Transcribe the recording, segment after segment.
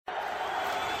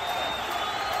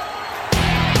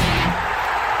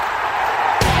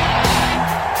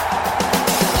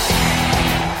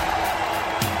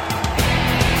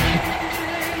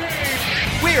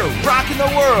rocking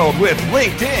the world with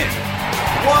LinkedIn.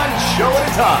 One show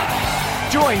at a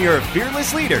time. Join your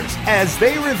fearless leaders as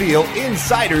they reveal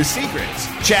insider secrets,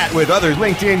 chat with other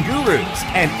LinkedIn gurus,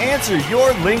 and answer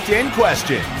your LinkedIn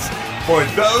questions. For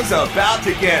those about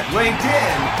to get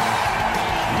LinkedIn,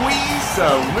 we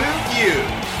salute you.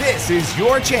 This is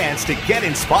your chance to get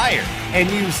inspired and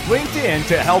use LinkedIn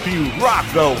to help you rock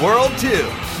the world too.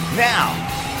 Now,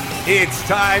 it's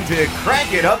time to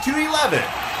crank it up to 11.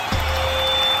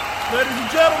 Ladies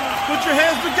and gentlemen, put your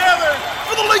hands together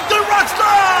for the LinkedIn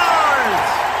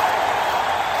Rockstars!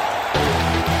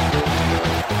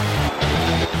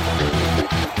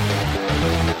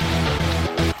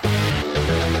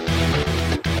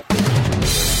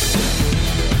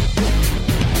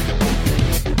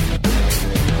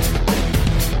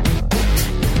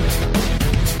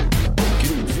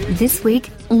 This week,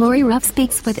 Lori Ruff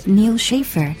speaks with Neal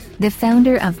Schaffer, the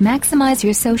founder of Maximize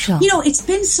Your Social. You know, it's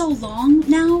been so long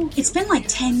now. It's been like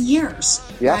 10 years,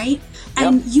 right?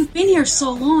 And you've been here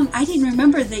so long, I didn't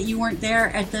remember that you weren't there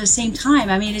at the same time.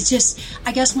 I mean, it's just,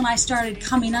 I guess when I started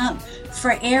coming up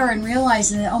for air and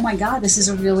realizing that, oh my God, this is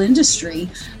a real industry.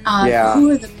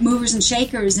 Who are the movers and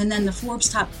shakers? And then the Forbes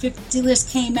Top 50 list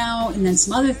came out, and then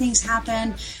some other things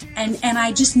happened. And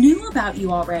I just knew about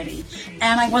you already.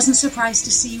 And I wasn't surprised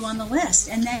to see you on the list.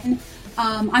 And then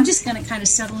I'm just going to kind of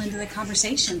settle into the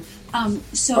conversation.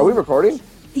 So are we recording?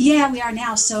 Yeah, we are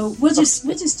now. So we'll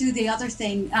just do the other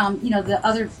thing, the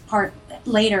other part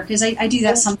later, because I do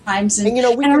that sometimes, and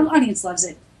our audience loves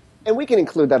it. And we can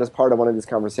include that as part of one of these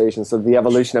conversations. So the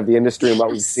evolution of the industry and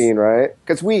what we've seen, right?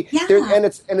 Because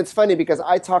it's funny because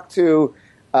I talked to,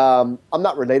 I'm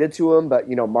not related to him, but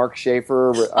Mark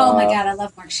Schaffer. Oh my God, I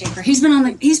love Mark Schaffer. He's been on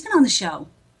the show.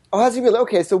 Oh, has he really?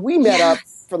 Okay, so we met up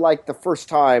for like the first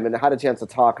time and had a chance to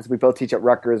talk because we both teach at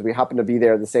Rutgers. We happened to be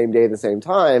there the same day, the same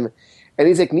time. And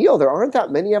he's like, Neal, there aren't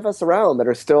that many of us around that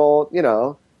are still,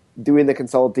 doing the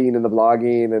consulting and the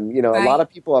blogging. And, a lot of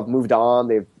people have moved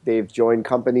on. They've joined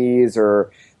companies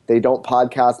or they don't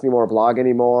podcast anymore, blog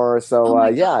anymore. So,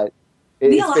 Neal,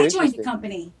 I joined the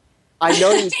company. I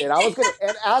know you did.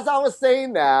 And as I was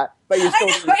saying that, but you're still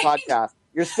doing your podcast.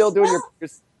 You're still doing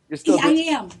You're still I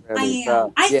am.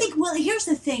 I think, well, here's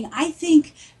the thing. I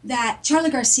think that Charlie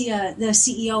Garcia, the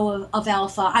CEO of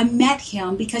Alpha, I met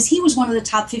him because he was one of the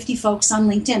top 50 folks on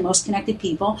LinkedIn, most connected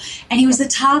people, and he was the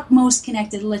top most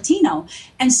connected Latino.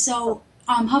 And so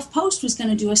HuffPost was going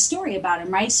to do a story about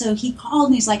him, right? So he called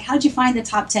and he's like, how'd you find the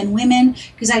top 10 women?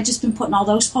 Because I'd just been putting all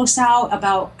those posts out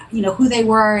about, who they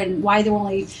were and why they were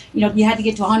only, you had to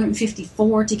get to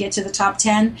 154 to get to the top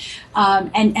 10,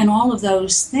 and all of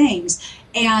those things.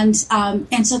 And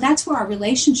so that's where our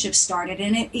relationship started,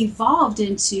 and it evolved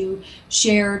into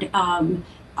shared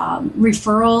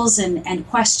referrals and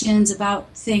questions about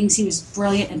things. He was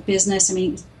brilliant at business. I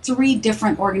mean, 3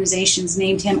 different organizations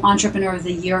named him Entrepreneur of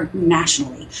the Year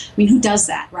nationally. I mean, who does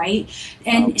that, right?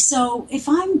 And so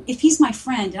if he's my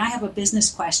friend and I have a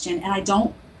business question and I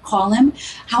don't call him,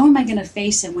 how am I going to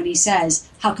face him when he says,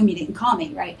 how come you didn't call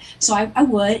me, right? So I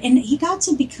would, and he got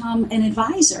to become an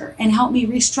advisor and help me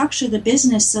restructure the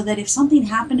business so that if something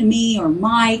happened to me or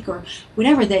Mike or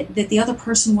whatever, that the other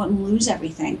person wouldn't lose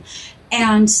everything.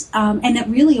 And that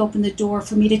really opened the door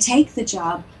for me to take the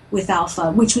job with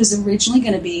Alpha, which was originally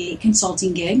going to be a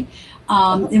consulting gig.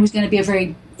 It was going to be a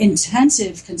very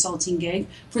intensive consulting gig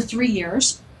for 3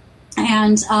 years.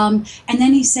 And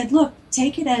then he said, look,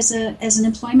 take it as an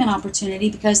employment opportunity,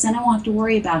 because then I won't have to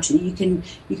worry about you. You can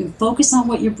focus on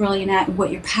what you're brilliant at and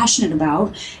what you're passionate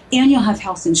about, and you'll have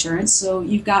health insurance. So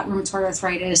you've got rheumatoid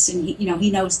arthritis, and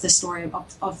he knows the story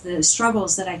of the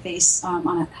struggles that I face on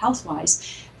a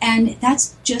health-wise. And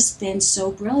that's just been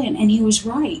so brilliant. And he was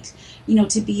right,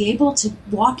 to be able to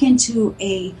walk into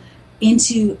a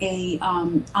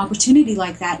opportunity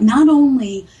like that, not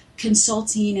only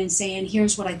consulting and saying,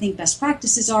 here's what I think best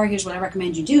practices are, here's what I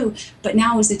recommend you do, but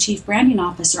now as the chief branding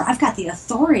officer, I've got the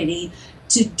authority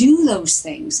to do those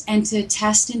things and to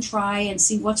test and try and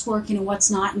see what's working and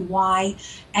what's not and why,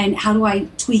 and how do I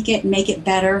tweak it and make it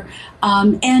better.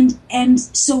 And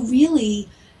so really,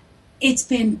 it's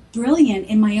been brilliant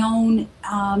in my own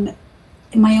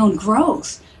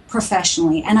growth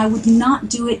professionally, and I would not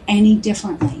do it any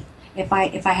differently if I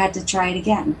had to try it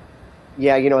again.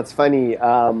 Yeah, it's funny.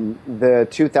 The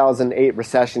 2008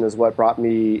 recession is what brought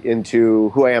me into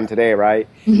who I am today, right?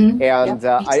 Mm-hmm. And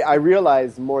I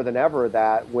realized more than ever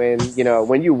that when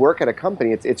you work at a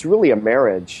company, it's really a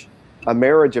marriage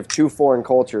of 2 foreign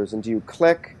cultures. And do you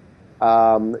click?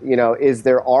 Is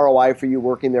there ROI for you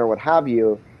working there, what have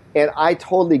you? And I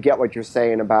totally get what you're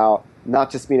saying about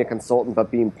not just being a consultant,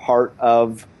 but being part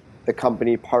of the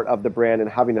company, part of the brand, and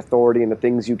having authority and the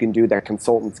things you can do that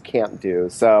consultants can't do.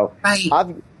 So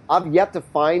I've yet to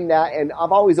find that, and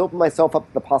I've always opened myself up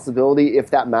to the possibility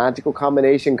if that magical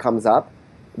combination comes up,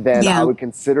 then I would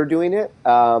consider doing it.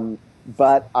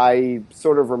 But I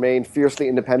sort of remain fiercely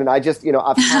independent. I just,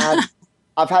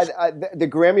 I've had the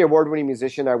Grammy Award-winning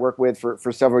musician I worked with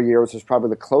for several years was probably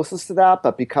the closest to that.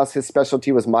 But because his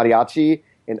specialty was mariachi,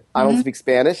 and I don't speak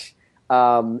Spanish,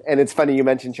 and it's funny you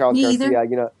mentioned Charles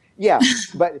Garcia.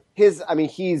 But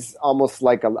he's almost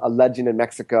like a legend in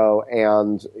Mexico,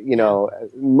 and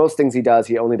most things he does,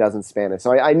 he only does in Spanish.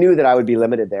 So I knew that I would be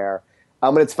limited there.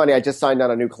 And it's funny, I just signed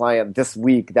on a new client this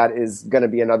week that is going to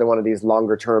be another one of these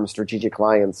longer-term strategic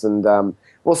clients, and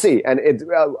we'll see. And it's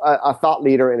a thought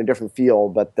leader in a different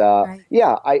field, but I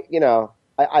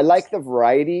like the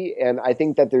variety, and I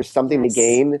think that there's something to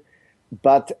gain.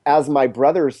 But as my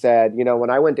brother said, when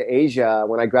I went to Asia,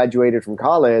 when I graduated from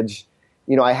college,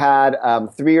 I had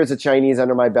 3 years of Chinese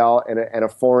under my belt and a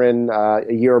foreign a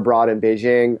year abroad in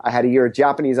Beijing. I had a year of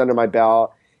Japanese under my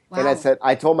belt. Wow. And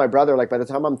I told my brother, by the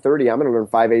time I'm 30, I'm going to learn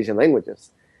 5 Asian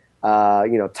languages,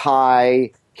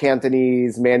 Thai,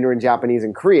 Cantonese, Mandarin, Japanese,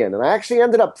 and Korean. And I actually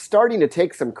ended up starting to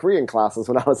take some Korean classes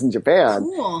when I was in Japan.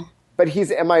 Cool. But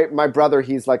my brother,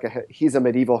 he's a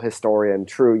medieval historian,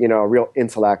 true, real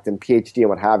intellect and PhD and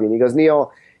what have you. And he goes,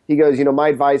 Neal, my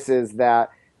advice is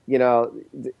that,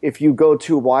 if you go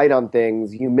too wide on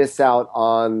things, you miss out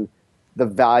on the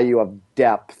value of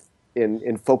depth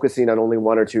in focusing on only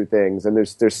one or two things. And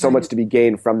there's so much to be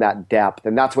gained from that depth.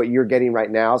 And that's what you're getting right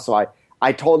now. So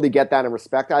I totally get that and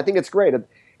respect that. I think it's great.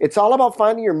 It's all about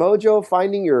finding your mojo,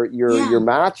 finding your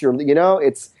match,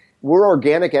 we're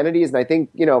organic entities. And I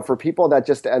think, for people that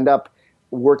just end up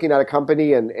working at a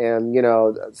company and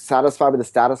satisfied with the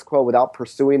status quo without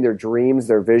pursuing their dreams,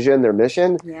 their vision, their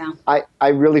mission, I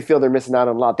really feel they're missing out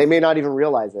on a lot. They may not even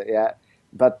realize it yet.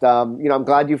 But, I'm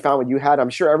glad you found what you had. I'm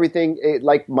sure everything,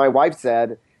 like my wife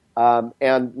said,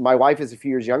 and my wife is a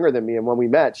few years younger than me. And when we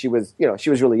met, she was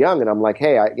really young. And I'm like,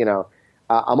 hey,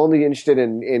 I'm only interested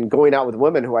in going out with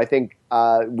women who I think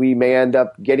we may end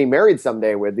up getting married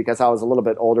someday with, because I was a little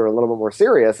bit older, a little bit more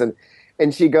serious.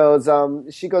 And she goes, I'm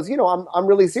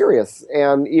really serious.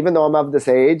 And even though I'm of this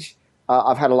age,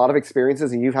 I've had a lot of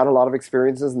experiences, and you've had a lot of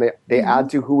experiences, and they add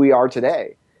to who we are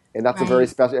today. And that's a very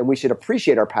special, and we should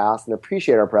appreciate our past and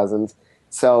appreciate our present.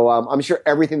 So I'm sure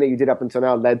everything that you did up until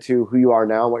now led to who you are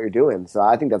now and what you're doing. So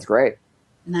I think that's great.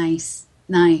 Nice.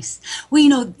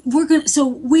 Well,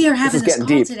 we are having this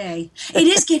call today. It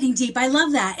is getting deep. I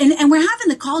love that. And we're having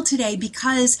the call today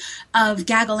because of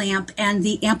Gaggle Amp and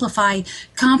the Amplify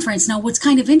conference. Now, what's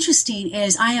kind of interesting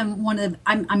is I'm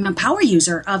a power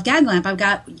user of Gaggle Amp. I've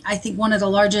got, I think, one of the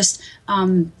largest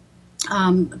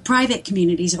private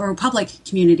communities, or public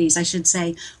communities, I should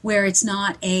say, where it's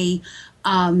not a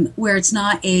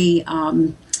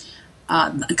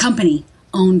company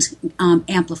owned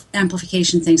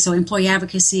amplification thing. So employee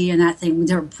advocacy and that thing,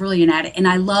 they're brilliant at it. And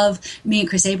I love me and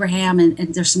Chris Abraham, and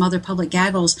there's some other public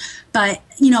gaggles. But,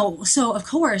 so of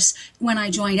course, when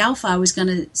I joined Alpha, I was going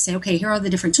to say, okay, here are the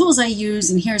different tools I use,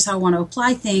 and here's how I want to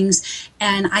apply things.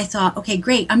 And I thought, okay,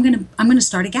 great, I'm going to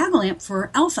start a Gaggle Amp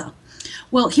for Alpha.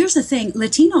 Well, here's the thing.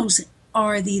 Latinos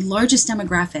are the largest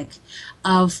demographic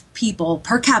of people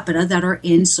per capita that are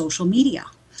in social media.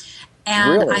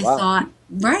 And really? I thought,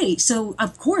 right. So,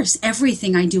 of course,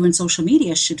 everything I do in social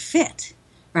media should fit,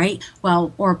 right?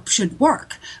 Well, or should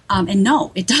work. And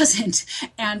no, it doesn't.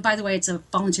 And by the way, it's a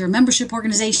volunteer membership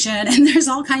organization, and there's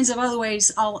all kinds of other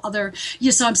ways, so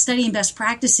I'm studying best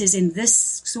practices in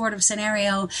this sort of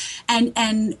scenario.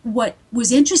 And what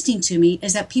was interesting to me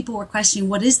is that people were questioning,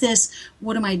 what is this?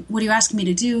 What are you asking me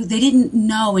to do? They didn't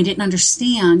know and didn't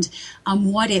understand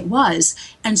what it was.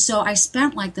 And so I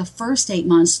spent like the first 8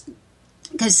 months,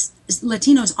 because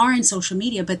Latinos are in social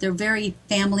media, but they're very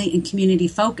family and community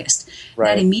focused. Right.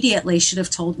 That immediately should have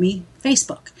told me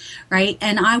Facebook, right?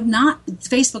 And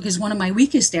Facebook is one of my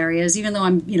weakest areas, even though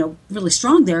I'm, really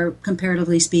strong there,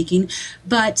 comparatively speaking.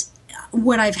 But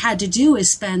what I've had to do is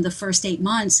spend the first 8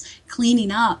 months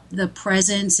cleaning up the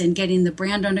presence and getting the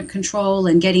brand under control,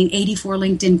 and getting 84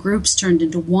 LinkedIn groups turned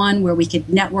into one where we could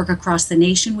network across the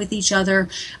nation with each other,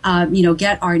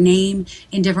 get our name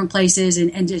in different places,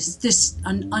 and just this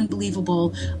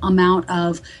unbelievable amount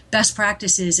of best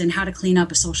practices and how to clean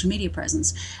up a social media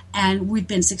presence. And we've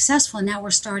been successful, and now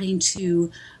we're starting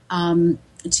to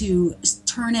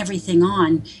turn everything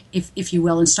on, if you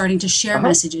will, and starting to share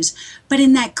messages. But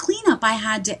in that cleanup, I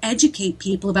had to educate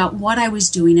people about what I was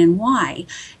doing and why.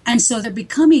 And so they're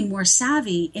becoming more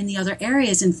savvy in the other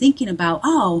areas and thinking about,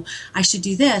 I should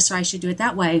do this, or I should do it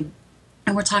that way.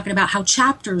 and we're talking about how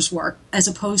chapters work as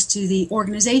opposed to the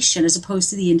organization, as opposed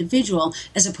to the individual,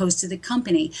 as opposed to the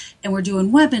company. And we're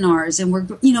doing webinars, and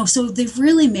we're, so they've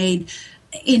really made,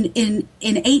 in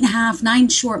 8.5, 9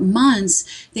 short months,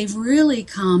 they've really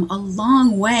come a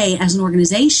long way as an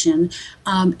organization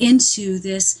into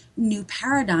this new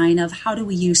paradigm of how do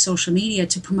we use social media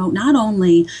to promote not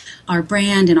only our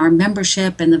brand and our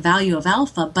membership and the value of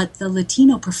Alpha, but the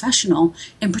Latino professional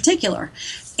in particular.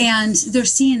 And they're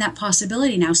seeing that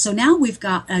possibility now. So now we've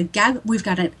got an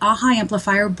AHA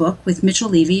Amplifier book with Mitchell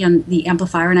Levy on the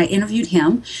Amplifier, and I interviewed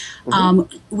him.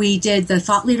 We did the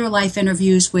Thought Leader Life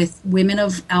interviews with women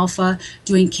of Alpha,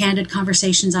 doing candid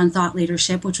conversations on thought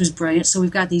leadership, which was brilliant. So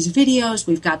we've got these videos,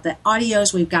 we've got the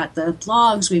audios, we've got the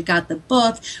blogs, we've got the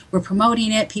book. We're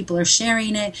promoting it. People are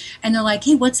sharing it. And they're like,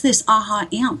 hey, what's this AHA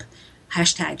Amp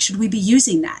hashtag? Should we be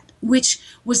using that? Which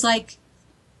was like,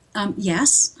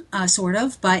 yes, sort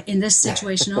of, but in this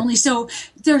situation only. So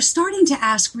they're starting to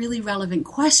ask really relevant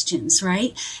questions,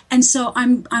 right? And so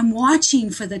I'm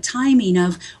watching for the timing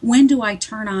of when do I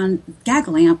turn on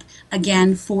Gaggle Amp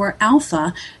again for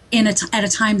Alpha at a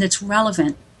time that's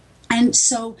relevant. And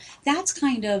so that's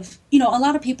kind of, a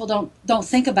lot of people don't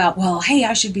think about, well, hey,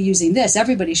 I should be using this.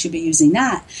 Everybody should be using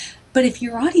that. But if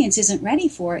your audience isn't ready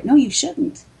for it, no, you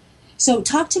shouldn't. So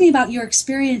talk to me about your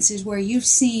experiences where you've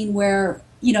seen where,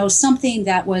 something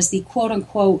that was the quote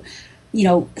unquote,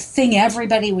 thing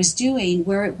everybody was doing,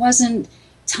 where it wasn't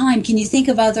time. Can you think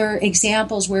of other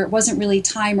examples where it wasn't really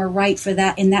time or right for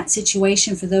that in that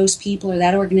situation for those people or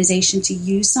that organization to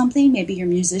use something, maybe your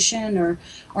musician or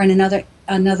in another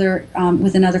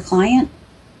with another client?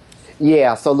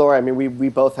 Yeah. So Laura, I mean, we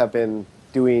both have been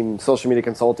doing social media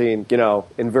consulting,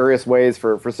 in various ways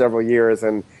for several years.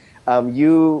 And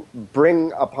you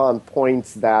bring upon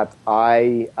points that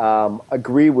I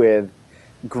agree with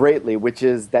greatly, which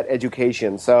is that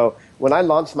education. So when I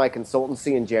launched my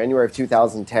consultancy in January of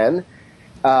 2010,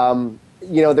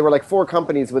 there were like 4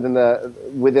 companies within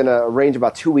a range of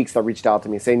about 2 weeks that reached out to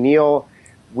me saying, Neal,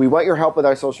 we want your help with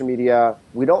our social media.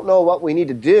 We don't know what we need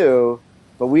to do,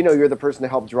 but we know you're the person to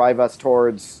help drive us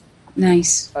towards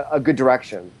a good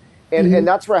direction. And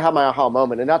that's where I had my aha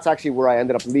moment. And that's actually where I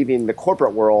ended up leaving the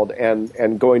corporate world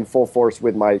and going full force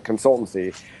with my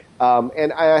consultancy.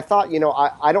 And I thought,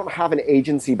 I don't have an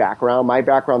agency background. My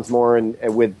background's more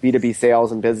with B2B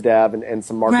sales and biz dev and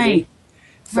some marketing. Right.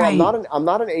 So right. I'm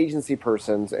not an agency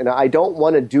person, and I don't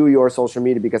want to do your social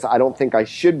media because I don't think I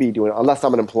should be doing it unless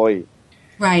I'm an employee.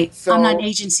 Right. So, I'm not an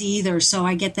agency either, so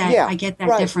I get that. Yeah, I get that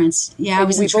right. difference. Yeah, I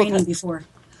was in training before.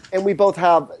 And we both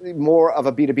have more of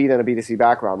a B2B than a B2C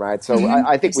background, right? So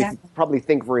I think we probably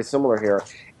think very similar here.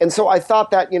 And so I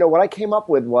thought that, what I came up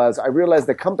with was I realized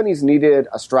that companies needed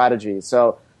a strategy.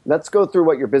 So let's go through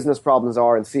what your business problems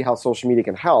are and see how social media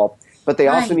can help. But they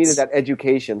also needed that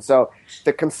education. So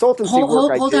the consultancy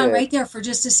work I did. Hold on right there for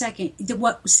just a second.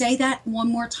 Say that one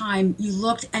more time. You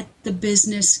looked at the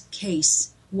business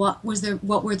case. What were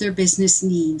their business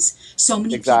needs? So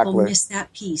many people missed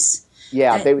that piece.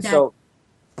 Yeah,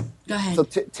 go ahead. So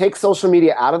take social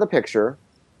media out of the picture.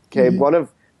 Okay, one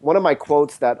of my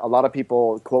quotes that a lot of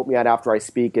people quote me at after I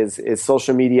speak is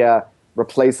social media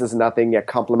replaces nothing yet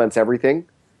complements everything.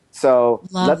 So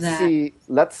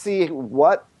let's see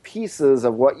what pieces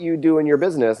of what you do in your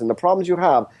business and the problems you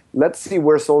have. Let's see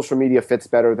where social media fits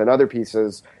better than other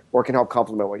pieces or can help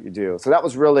complement what you do. So that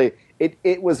was really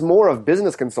it was more of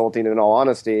business consulting in all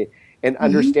honesty and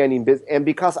understanding business. And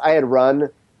because I had run,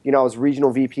 I was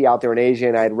regional VP out there in Asia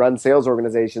and I had run sales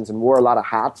organizations and wore a lot of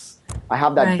hats. I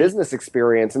have that business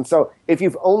experience. And so if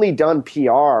you've only done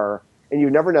PR and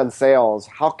you've never done sales,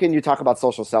 how can you talk about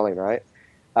social selling, right?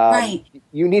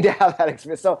 You need to have that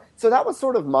experience. So that was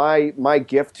sort of my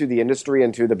gift to the industry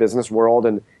and to the business world.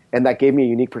 And that gave me a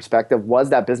unique perspective was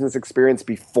that business experience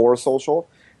before social,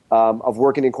 of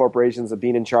working in corporations, of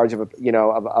being in charge of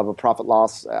a profit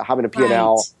loss, having a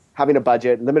P&L, having a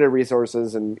budget, limited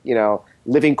resources, and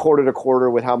living quarter to quarter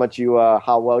with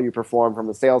how well you perform from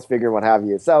a sales figure and what have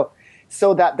you.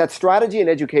 So that strategy and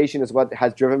education is what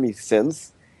has driven me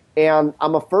since. And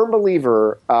I'm a firm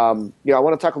believer. I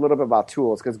want to talk a little bit about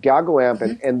tools because Gaggle Amp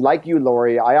and like you,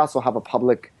 Lori, I also have a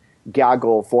public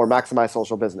Gaggle for Maximize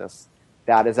Social Business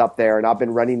that is up there, and I've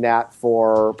been running that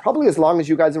for probably as long as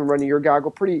you guys have been running your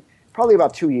Gaggle. Probably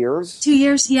about 2 years. 2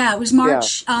 years, yeah. It was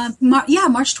March. March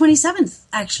 27th.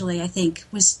 Actually, I think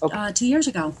was 2 years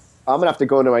ago. I'm gonna have to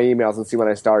go into my emails and see when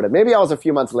I started. Maybe I was a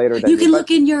few months later. You can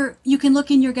look in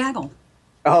your Gaggle.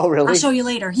 Oh, really? I'll show you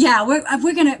later. Yeah,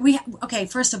 okay.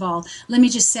 First of all, let me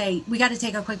just say we got to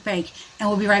take a quick break, and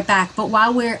we'll be right back. But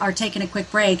while we are taking a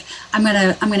quick break, I'm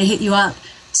gonna hit you up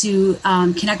to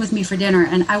connect with me for dinner,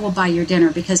 and I will buy your dinner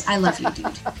because I love you,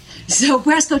 dude. So,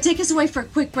 Brasco, take us away for a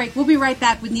quick break. We'll be right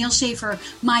back with Neal Schaffer,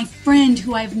 my friend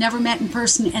who I've never met in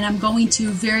person, and I'm going to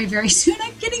very, very soon.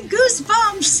 I'm getting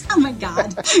goosebumps. Oh, my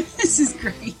God. This is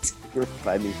great. You're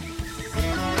funny.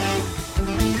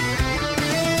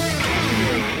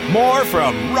 More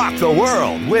from Rock the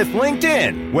World with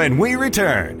LinkedIn when we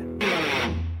return.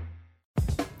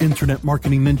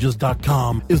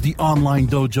 InternetMarketingNinjas.com is the online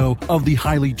dojo of the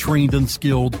highly trained and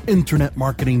skilled Internet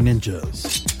Marketing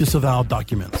Ninjas. Disavow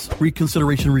documents,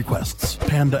 reconsideration requests,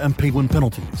 panda and penguin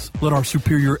penalties. Let our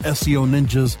superior SEO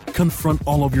ninjas confront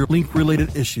all of your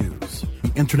link-related issues.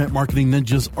 The Internet Marketing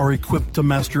Ninjas are equipped to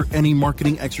master any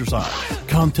marketing exercise,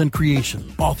 content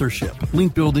creation, authorship,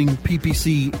 link building,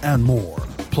 PPC, and more.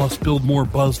 Plus, build more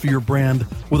buzz for your brand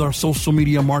with our social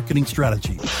media marketing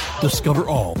strategy. Discover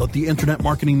all that the Internet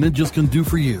Marketing Ninjas can do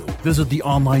for you. Visit the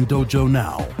online dojo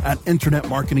now at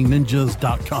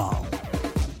InternetMarketingNinjas.com.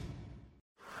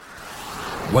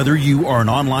 Whether you are an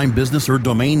online business or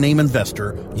domain name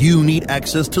investor, you need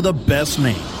access to the best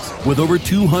names. With over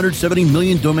 270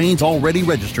 million domains already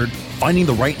registered, finding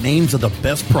the right names at the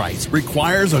best price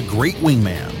requires a great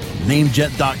wingman.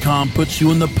 Namejet.com puts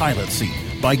you in the pilot seat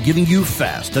by giving you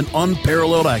fast and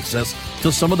unparalleled access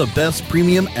to some of the best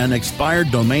premium and expired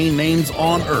domain names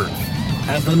on earth.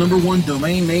 As the #1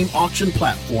 domain name auction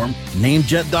platform,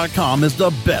 Namejet.com is the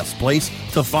best place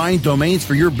to find domains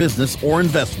for your business or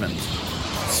investment.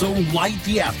 So light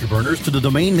the afterburners to the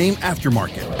domain name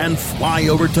aftermarket and fly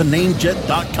over to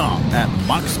Namejet.com at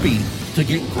Mach speed to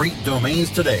get great domains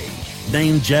today.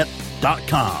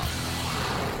 Namejet.com.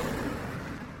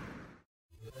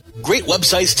 Great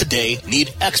websites today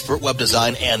need expert web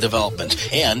design and development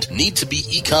and need to be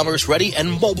e-commerce ready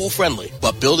and mobile friendly.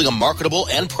 But building a marketable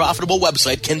and profitable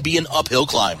website can be an uphill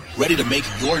climb. Ready to make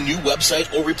your new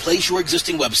website or replace your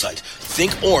existing website?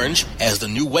 Think Orange as the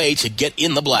new way to get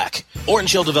in the black.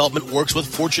 Orange Hill Development works with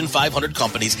Fortune 500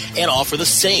 companies and offer the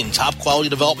same top quality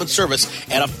development service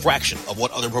at a fraction of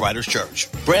what other providers charge.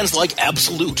 Brands like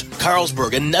Absolute,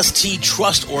 Carlsberg, and Nestea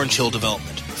trust Orange Hill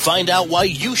Development. Find out why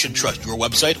you should trust your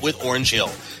website with Orange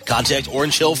Hill. Contact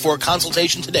Orange Hill for a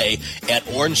consultation today at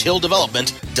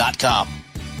orangehilldevelopment.com.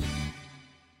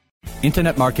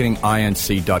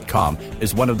 InternetMarketingINC.com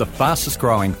is one of the fastest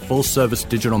growing full-service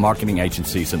digital marketing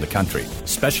agencies in the country,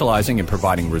 specializing in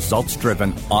providing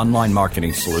results-driven online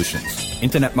marketing solutions.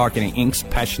 Internet Marketing Inc.'s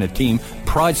passionate team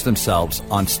prides themselves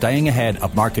on staying ahead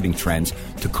of marketing trends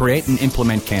to create and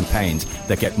implement campaigns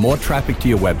that get more traffic to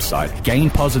your website,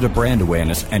 gain positive brand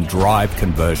awareness, and drive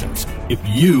conversions. If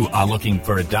you are looking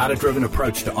for a data-driven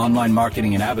approach to online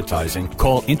marketing and advertising,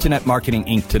 call Internet Marketing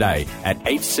Inc. today at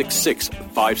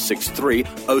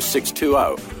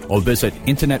 866-563-0620 or visit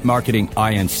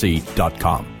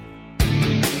InternetMarketingINC.com.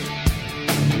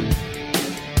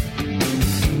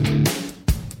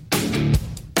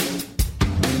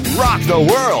 Rock the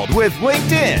World with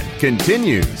LinkedIn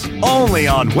continues only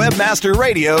on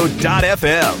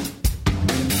webmasterradio.fm.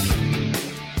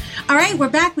 All right, we're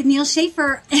back with Neal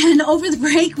Schaffer, and over the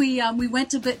break we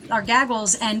went to our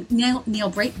gaggles, and Neal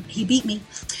he beat me.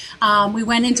 We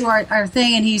went into our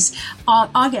thing, and he's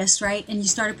August, right? And you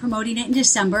started promoting it in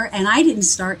December, and I didn't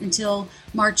start until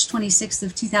March 26th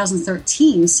of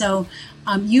 2013. So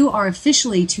you are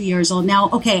officially 2 years old now.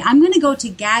 Okay, I'm going to go to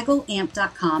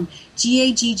gaggleamp.com,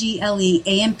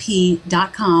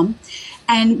 GAGGLEAMP.com.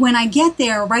 And when I get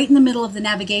there, right in the middle of the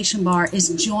navigation bar is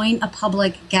join a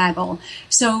public gaggle.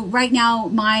 So right now,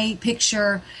 my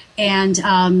picture and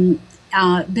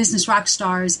Business Rock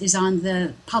Stars is on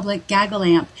the public gaggle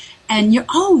amp. And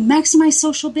maximize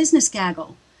social business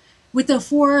gaggle with the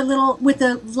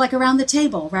around the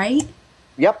table, right?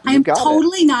 Yep, I am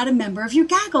totally not a member of your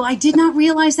gaggle. I did not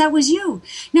realize that was you.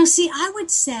 Now, see, I would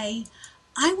say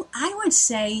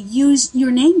use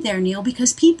your name there, Neal,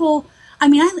 because people. I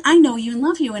mean, I know you and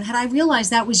love you, and had I realized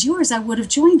that was yours, I would have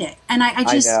joined it. And I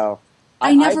know.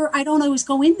 I don't always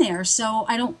go in there, so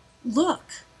I don't look.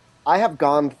 I have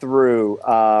gone through,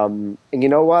 and you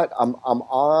know what? I'm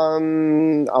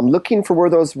looking for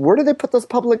where do they put those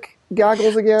public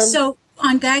gaggles again? So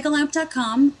on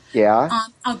gaggleamp.com, yeah,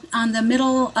 on the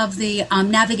middle of the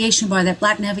navigation bar, that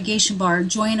black navigation bar,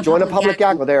 join a public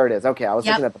gaggle. There it is. Okay, I was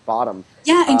looking at the bottom.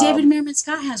 Yeah, and David Meerman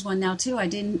Scott has one now too. I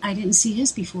didn't see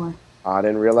his before. I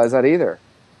didn't realize that either.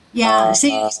 Yeah,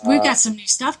 see, we've got some new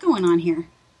stuff going on here.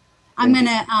 I'm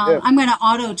gonna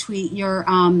auto tweet your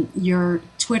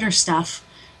Twitter stuff,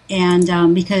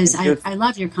 and because I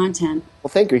love your content.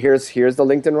 Well, thank you. Here's the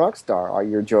LinkedIn Rockstar.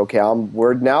 You're joking.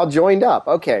 We're now joined up.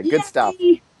 Okay, good stuff.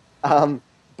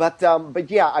 But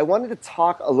yeah, I wanted to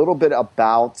talk a little bit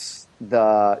about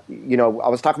I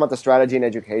was talking about the strategy and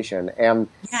education, and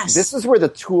Yes. this is where the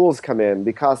tools come in,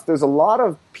 because there's a lot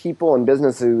of people and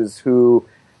businesses who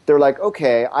they're like,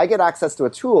 okay, I get access to a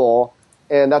tool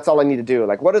and that's all I need to do.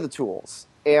 Like, what are the tools?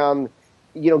 And,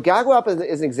 Gaggle App is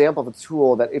an example of a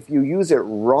tool that if you use it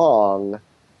wrong,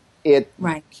 it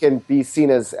can be seen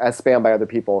as spam by other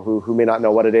people who may not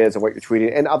know what it is or what you're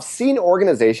tweeting. And I've seen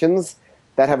organizations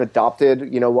that have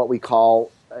adopted, what we call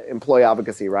employee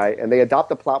advocacy, right? And they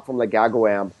adopt a platform like Gaggle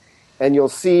App, and you'll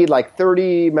see like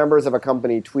 30 members of a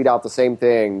company tweet out the same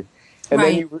thing, and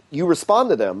then you respond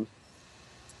to them,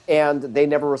 and they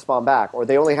never respond back, or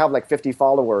they only have like 50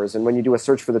 followers, and when you do a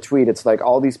search for the tweet, it's like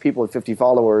all these people with 50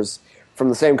 followers from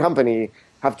the same company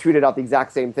have tweeted out the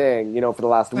exact same thing, for the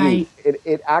last week.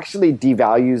 It actually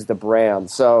devalues the brand.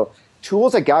 So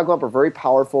tools like Gaggle App are very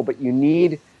powerful, but you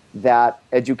need that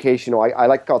educational, I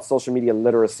like to call it social media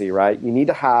literacy, right? You need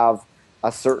to have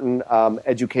a certain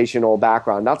educational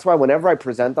background. That's why whenever I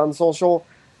present on social,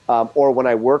 or when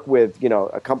I work with,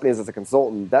 companies as a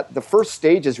consultant, that the first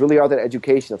stages really are that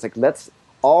education. It's like, let's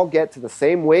all get to the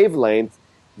same wavelength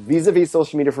vis-a-vis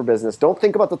social media for business. Don't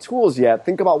think about the tools yet.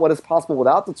 Think about what is possible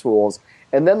without the tools.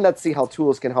 And then let's see how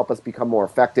tools can help us become more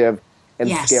effective and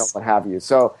scale, what have you.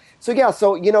 So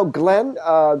Glenn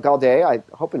Gaudet, I'm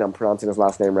hoping I'm pronouncing his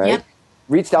last name right,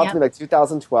 reached out to me like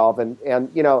 2012,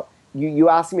 and you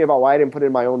asked me about why I didn't put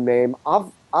in my own name.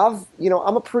 I'm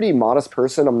a pretty modest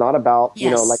person. I'm not about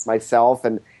like myself,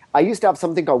 and I used to have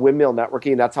something called Windmill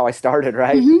Networking. That's how I started,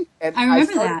 right? Mm-hmm. And I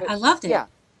remember that. I loved it. Yeah.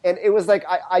 And it was like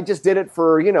I just did it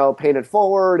for paying it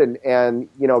forward and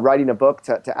writing a book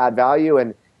to add value,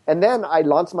 and then I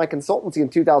launched my consultancy in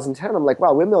 2010. I'm like,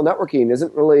 wow, Windmill Networking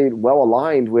isn't really well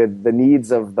aligned with the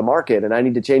needs of the market, and I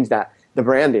need to change the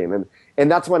branding.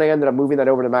 And that's when I ended up moving that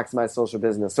over to Maximize Social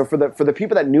Business. So for the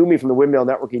people that knew me from the Windmill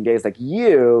Networking days, like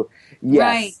you, yes.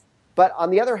 Right. But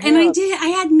on the other hand, and I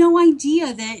had no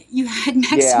idea that you had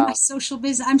Maximize Social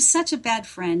Business. I'm such a bad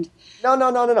friend. No.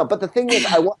 But the thing is,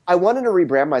 I wanted to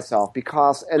rebrand myself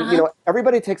because,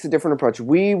 everybody takes a different approach.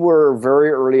 We were very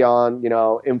early on,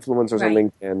 influencers on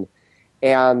LinkedIn.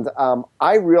 And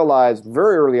I realized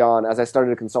very early on, as I started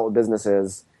to consult with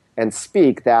businesses and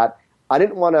speak, that I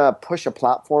didn't want to push a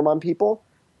platform on people.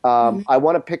 I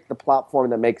want to pick the platform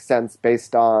that makes sense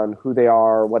based on who they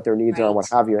are, what their needs are, and what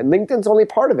have you. And LinkedIn's only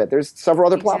part of it. There's several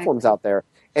other platforms out there.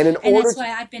 And that's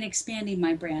why I've been expanding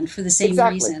my brand for the same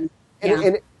reason.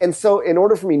 And so in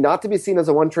order for me not to be seen as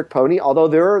a one-trick pony, although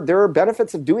there are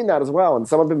benefits of doing that as well, and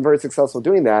some have been very successful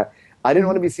doing that, I didn't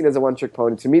want to be seen as a one-trick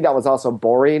pony. To me, that was also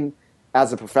boring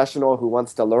as a professional who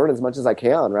wants to learn as much as I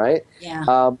can, right?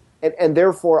 Yeah. And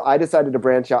therefore, I decided to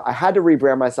branch out. I had to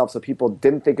rebrand myself so people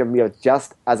didn't think of me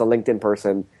just as a LinkedIn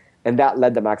person, and that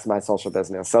led to Maximize Social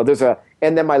Business. So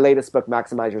and then my latest book,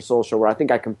 Maximize Your Social, where I think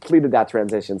I completed that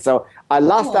transition. So I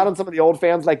lost out on some of the old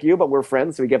fans like you, but we're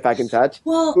friends, so we get back in touch.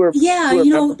 Well,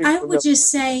 I would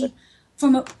just say,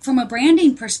 from a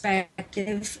branding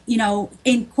perspective,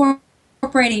 incorporating,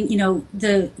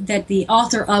 that the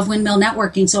author of Windmill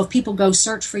Networking. So if people go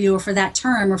search for you or for that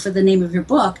term or for the name of your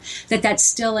book, that's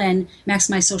still in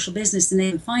Maximize Social Business, and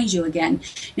they can find you again.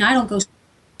 I don't go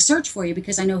search for you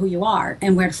because I know who you are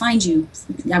and where to find you,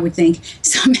 I would think.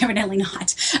 So evidently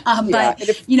not. But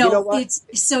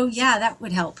that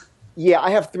would help. Yeah, I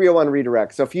have 301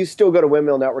 redirect. So if you still go to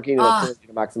Windmill Networking, it'll turn you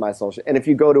to Maximize Social. And if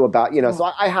you go to about,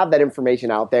 so I have that information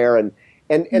out there. And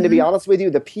to be honest with you,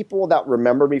 the people that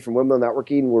remember me from Windmill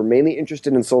Networking were mainly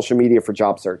interested in social media for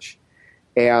job search.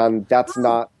 And it's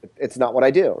not what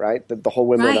I do, right? The whole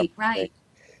Windmill Networking. Right.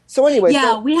 So anyway.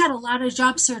 Yeah, we had a lot of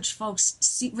job search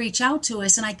folks reach out to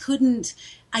us, and I couldn't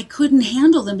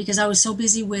handle them because I was so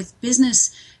busy with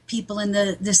business people, and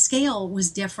the scale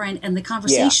was different and the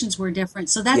conversations were different.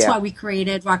 So that's why we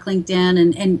created Rock LinkedIn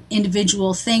and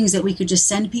individual things that we could just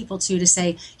send people to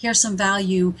say, here's some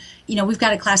value. We've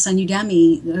got a class on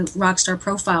Udemy, the Rockstar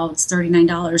Profile. It's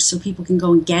 $39, so people can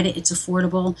go and get it. It's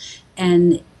affordable,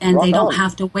 and they don't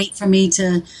have to wait for me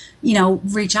to,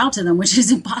 reach out to them, which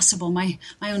is impossible. My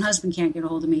own husband can't get a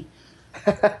hold of me.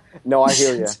 No, I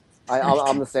hear you.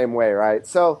 I'm the same way, right?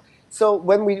 So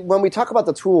when we talk about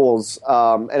the tools,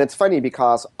 and it's funny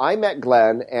because I met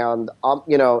Glenn, and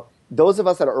those of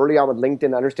us that are early on with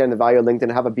LinkedIn understand the value of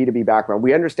LinkedIn, have a B2B background.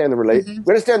 We understand we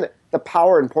understand the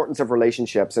power and importance of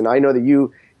relationships, and I know that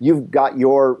you've got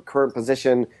your current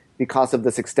position because of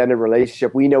this extended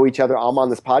relationship. We know each other. I'm on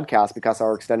this podcast because of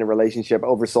our extended relationship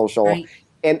over social. Right.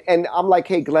 And I'm like,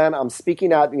 hey, Glenn, I'm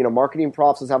speaking at, Marketing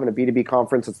Profs is having a B2B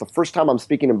conference. It's the first time I'm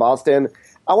speaking in Boston.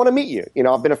 I want to meet you.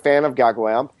 I've been a fan of Gaggle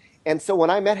App. And so when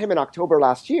I met him in October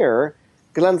last year,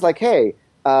 Glenn's like, hey,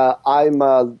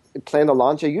 I'm planning to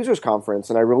launch a users conference,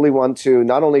 and I really want to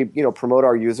not only promote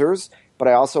our users, but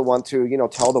I also want to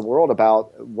tell the world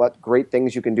about what great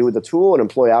things you can do with the tool and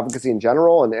employee advocacy in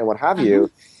general, and what have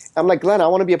you. I'm like, Glenn, I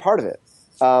want to be a part of it.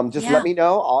 Just let me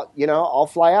know. I'll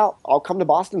fly out. I'll come to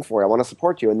Boston for you. I want to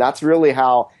support you. And that's really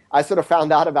how I sort of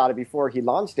found out about it before he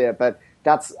launched it. But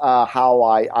that's how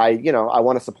I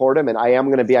want to support him. And I am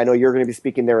going to be, I know you're going to be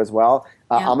speaking there as well.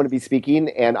 I'm going to be speaking,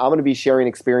 and I'm going to be sharing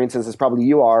experiences, as probably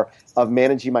you are, of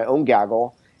managing my own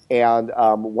gaggle and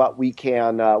what we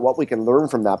can learn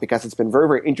from that, because it's been very,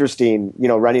 very interesting,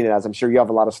 running it, as I'm sure you have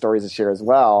a lot of stories to share as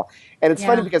well. And it's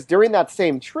funny because during that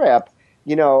same trip,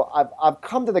 I've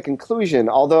come to the conclusion,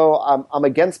 although I'm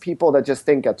against people that just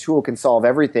think a tool can solve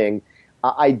everything,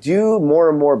 I do more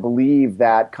and more believe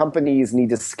that companies need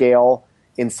to scale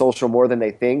in social more than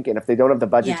they think. And if they don't have the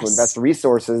budget to invest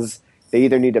resources, they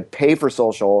either need to pay for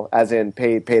social, as in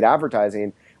paid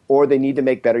advertising, or they need to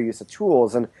make better use of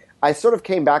tools. And I sort of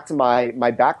came back to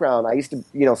my background. I used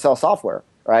to sell software,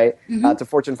 right, to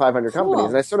Fortune 500 companies.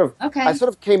 And I sort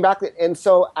of came back. And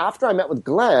so after I met with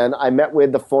Glenn, I met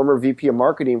with the former VP of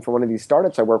marketing for one of these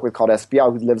startups I work with called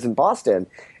SBI, who lives in Boston.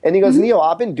 And he goes, Neal,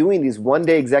 I've been doing these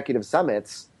one-day executive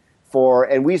summits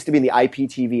and we used to be in the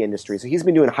IPTV industry. So he's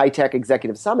been doing high-tech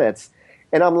executive summits.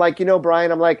 And I'm like,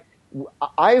 Brian,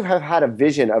 I have had a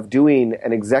vision of doing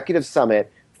an executive summit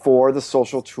for the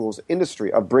social tools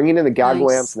industry, of bringing in the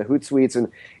Gaggle amps and the Hootsuites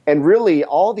and really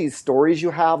all these stories you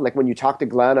have, like when you talk to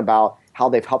Glenn about how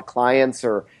they've helped clients,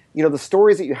 or the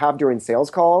stories that you have during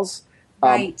sales calls,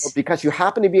 because you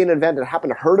happen to be in an event and happen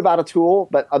to heard about a tool,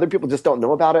 but other people just don't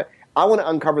know about it. I want to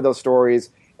uncover those stories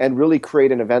and really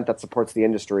create an event that supports the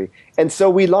industry. And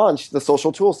so we launched the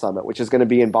Social Tools Summit, which is going to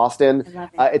be in Boston.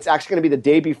 It's actually going to be the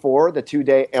day before the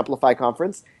 2-day Amplify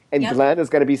conference. And Glenn is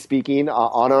going to be speaking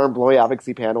on our employee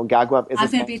advocacy panel. GagWeb is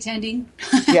I'm going to be attending.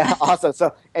 Yeah, awesome.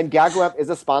 So, and GagWeb is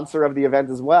a sponsor of the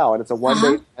event as well, and it's a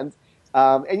one-day event.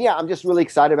 I'm just really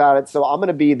excited about it. So I'm going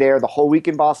to be there the whole week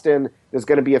in Boston. There's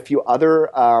going to be a few other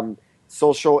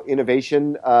social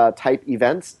innovation type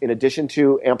events in addition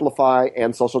to Amplify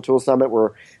and Social Tools Summit.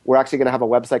 We're actually going to have a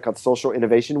website called Social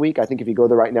Innovation Week. I think if you go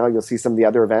there right now, you'll see some of the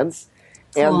other events.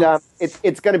 Cool. And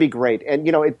it's going to be great. And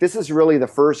this is really the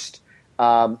first.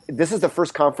 This is the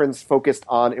first conference focused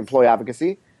on employee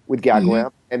advocacy with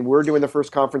GagWeb, and we're doing the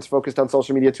first conference focused on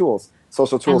social media tools,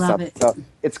 Social Tools Summit. So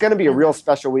it's going to be a real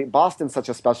special week. Boston's such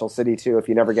a special city too. If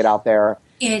you never get out there,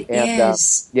 it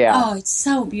is. Oh, it's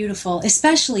so beautiful,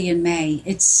 especially in May.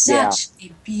 It's such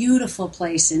a beautiful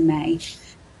place in May.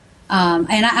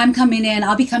 And I'm coming in.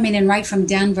 I'll be coming in right from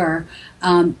Denver,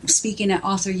 speaking at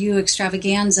Author U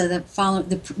Extravaganza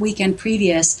the weekend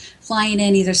previous, flying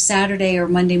in either Saturday or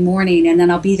Monday morning, and then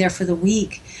I'll be there for the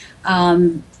week,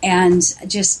 and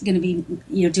just going to be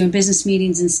doing business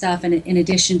meetings and stuff, in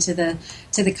addition to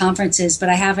the conferences. But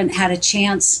I haven't had a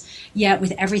chance yet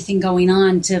with everything going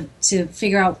on to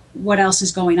figure out what else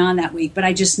is going on that week. But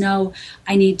I just know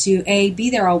I need to be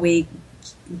there all week.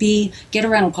 B, get a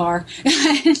rental car,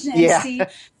 and C,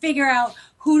 figure out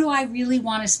who do I really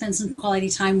want to spend some quality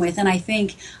time with. And I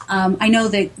think, I know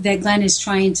that Glenn is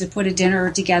trying to put a dinner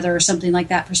together or something like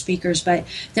that for speakers, but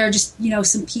there are just,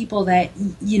 some people that,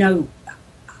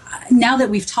 now that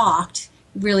we've talked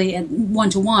really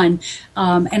one-to-one,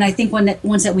 and I think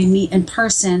ones that we meet in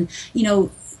person,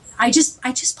 I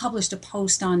just published a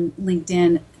post on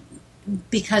LinkedIn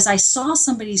because I saw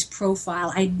somebody's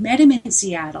profile. I met him in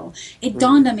Seattle. It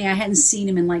dawned on me I hadn't seen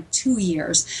him in like 2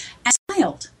 years. And I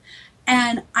smiled.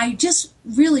 And I just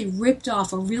really ripped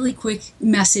off a really quick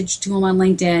message to him on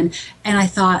LinkedIn. And I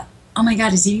thought, oh my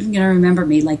God, is he even going to remember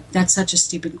me? Like, that's such a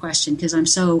stupid question because I'm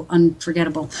so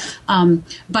unforgettable. But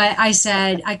I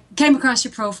said, I came across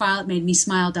your profile. It made me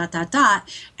smile, ...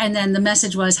 And then the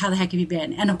message was, how the heck have you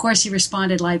been? And of course he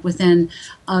responded like within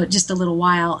just a little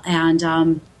while.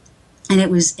 And it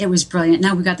was brilliant.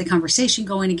 Now we've got the conversation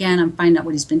going again. I'm finding out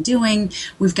what he's been doing.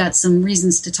 We've got some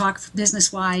reasons to talk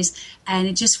business-wise, and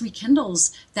it just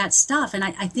rekindles that stuff. And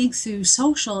I think through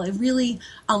social, it really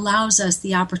allows us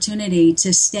the opportunity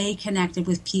to stay connected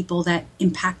with people that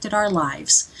impacted our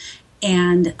lives,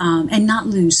 and not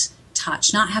lose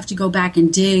touch, not have to go back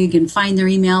and dig and find their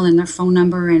email and their phone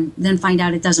number and then find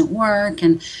out it doesn't work.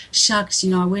 And shucks,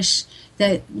 I wish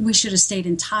that we should have stayed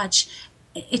in touch.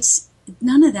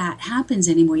 None of that happens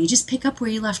anymore. You just pick up where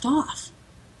you left off.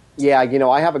 Yeah,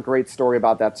 I have a great story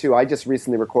about that too. I just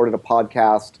recently recorded a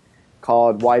podcast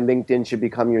called "Why LinkedIn Should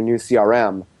Become Your New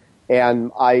CRM,"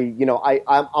 and I'm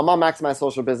on Maximize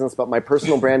Social Business, but my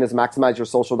personal brand is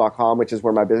MaximizeYourSocial.com, which is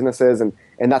where my business is, and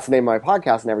that's the name of my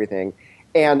podcast and everything.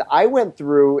 And I went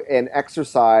through an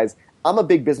exercise. I'm a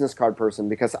big business card person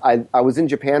because I was in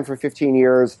Japan for 15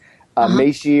 years.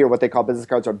 Meishi, or what they call business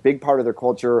cards, are a big part of their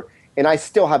culture. And I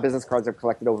still have business cards I've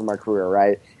collected over my career,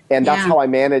 right? And that's how I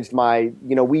managed my,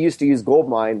 we used to use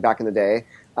Goldmine back in the day.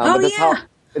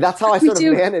 That's how I sort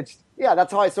of managed. Yeah,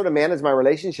 that's how I sort of managed my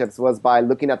relationships, was by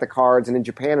looking at the cards. And in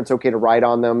Japan, it's okay to write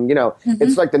on them.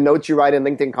 It's like the notes you write in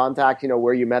LinkedIn Contact,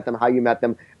 where you met them, how you met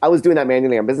them. I was doing that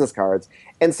manually on business cards.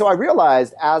 And so I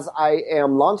realized, as I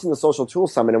am launching the Social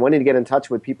Tools Summit and wanting to get in touch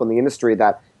with people in the industry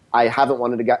that I haven't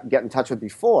wanted to get in touch with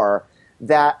before,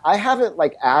 that I haven't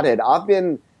added.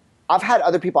 I've had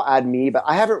other people add me, but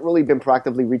I haven't really been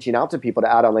proactively reaching out to people to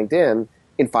add on LinkedIn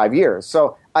in 5 years.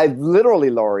 So I've literally,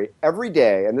 Lori, every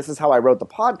day, and this is how I wrote the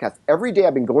podcast, every day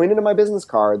I've been going into my business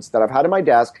cards that I've had in my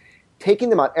desk, taking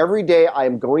them out. Every day I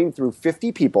am going through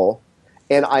 50 people,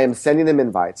 and I am sending them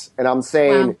invites. And I'm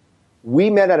saying, we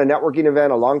met at a networking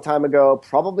event a long time ago,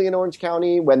 probably in Orange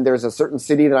County, when there's a certain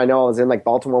city that I know I was in, like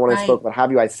Baltimore when I spoke, what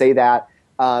have you. I say that,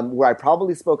 where I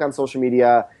probably spoke on social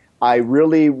media. I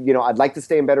really, I'd like to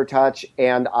stay in better touch,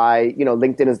 and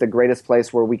LinkedIn is the greatest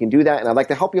place where we can do that, and I'd like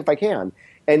to help you if I can.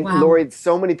 And Lori,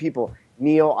 so many people,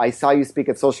 Neal, I saw you speak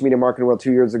at Social Media Marketing World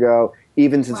 2 years ago.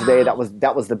 Even to today,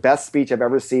 that was the best speech I've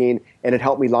ever seen, and it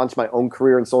helped me launch my own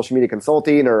career in social media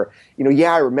consulting. Or,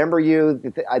 I remember you.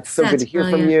 It's so good to hear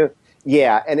from you.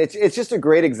 Yeah, and it's just a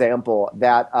great example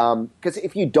that because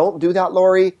if you don't do that,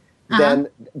 Lori, then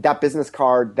that business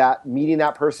card, that meeting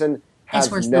that person,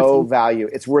 has no value.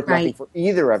 It's worth nothing for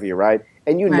either of you, right?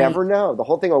 And you never know. The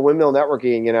whole thing on windmill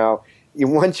networking,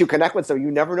 once you connect with someone,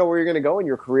 you never know where you're going to go in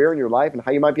your career and your life and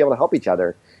how you might be able to help each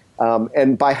other.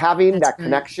 And by having that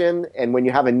connection, and when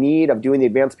you have a need of doing the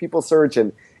advanced people search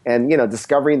and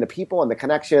discovering the people and the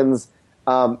connections,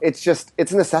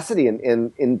 it's a necessity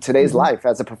in today's life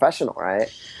as a professional, right?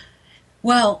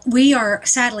 Well, we are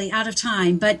sadly out of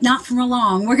time, but not for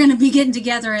long. We're going to be getting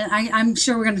together, and I'm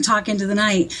sure we're going to talk into the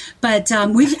night. But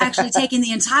we've actually taken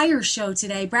the entire show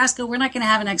today. Brasco, we're not going to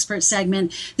have an expert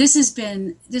segment. This has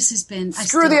been.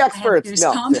 Screw the experts.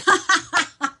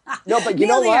 No, but you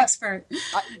know what? Expert.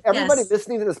 Everybody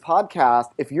listening to this podcast,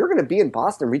 if you're going to be in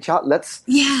Boston, reach out.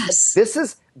 These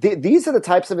are the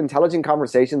types of intelligent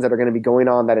conversations that are going to be going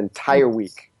on that entire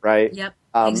week, right? Yep,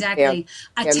 exactly.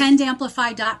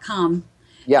 Attendamplify.com.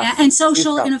 Yes. And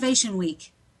Social Innovation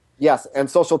Week. Yes, and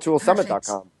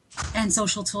socialtoolsummit.com. And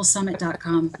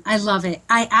socialtoolsummit.com. I love it.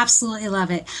 I absolutely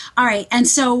love it. All right. And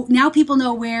so now people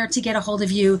know where to get a hold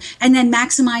of you. And then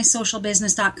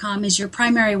maximizesocialbusiness.com is your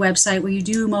primary website where you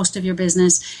do most of your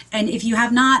business. And if you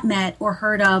have not met or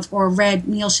heard of or read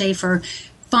Neal Schaffer,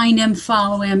 find him,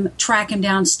 follow him, track him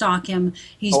down, stalk him.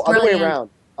 He's brilliant. Other way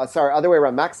around. Other way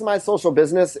around. Maximize Social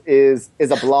Business is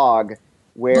a blog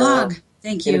where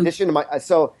Thank you. In addition to my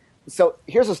so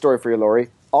here's a story for you, Lori.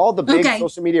 All the big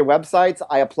social media websites,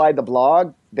 I applied the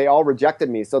blog. They all rejected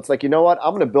me. So it's like, you know what? I'm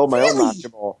going to build my own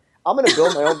Mashable. I'm going to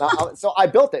build my own. So I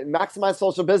built it. Maximize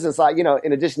Social Business.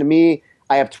 In addition to me,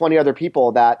 I have 20 other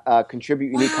people that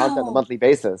contribute unique content on a monthly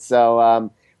basis. So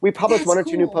we publish one or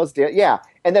two new posts. Yeah.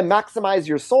 And then Maximize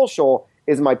Your Social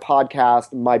is my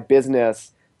podcast, my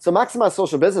business. So Maximize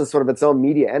Social Business is sort of its own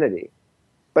media entity.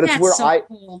 But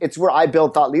it's where I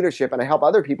build thought leadership, and I help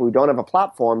other people who don't have a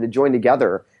platform to join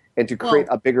together and to create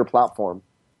a bigger platform.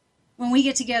 When we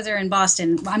get together in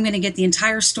Boston, I'm going to get the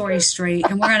entire story straight,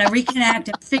 and we're going to reconnect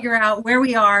and figure out where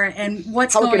we are and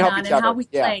what's going on and how we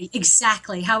play.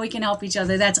 Exactly, how we can help each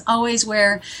other. That's always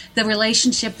where the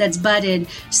relationship that's budded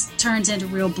turns into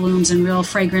real blooms and real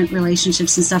fragrant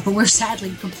relationships and stuff. But we're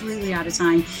sadly completely out of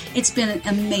time. It's been an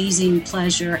amazing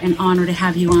pleasure and honor to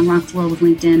have you on Rock the World with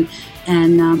LinkedIn,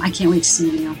 and I can't wait to see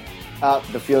you, Neal.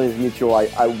 The feeling is mutual.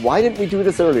 Why didn't we do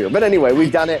this earlier? But anyway,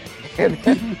 we've done it. And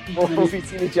we'll be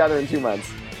seeing each other in 2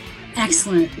 months.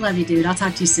 Excellent. Love you, dude. I'll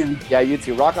talk to you soon. Yeah, you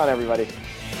too. Rock on, everybody.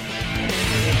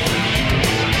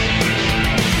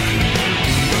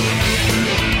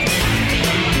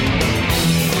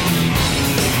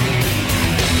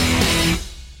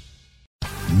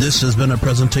 This has been a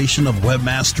presentation of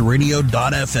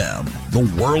WebmasterRadio.fm, the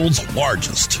world's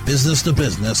largest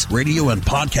business-to-business radio and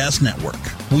podcast network.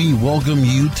 We welcome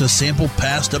you to sample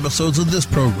past episodes of this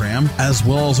program, as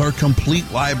well as our complete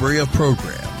library of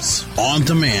programs, on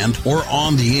demand or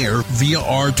on the air via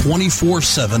our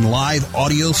 24/7 live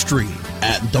audio stream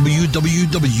at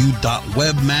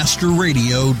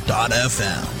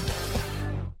www.webmasterradio.fm.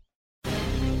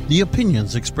 The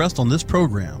opinions expressed on this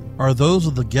program are those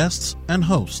of the guests and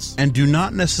hosts and do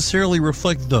not necessarily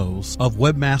reflect those of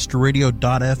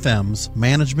WebmasterRadio.fm's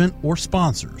management or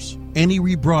sponsors. Any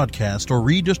rebroadcast or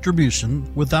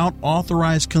redistribution without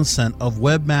authorized consent of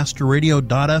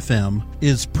WebmasterRadio.fm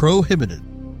is prohibited.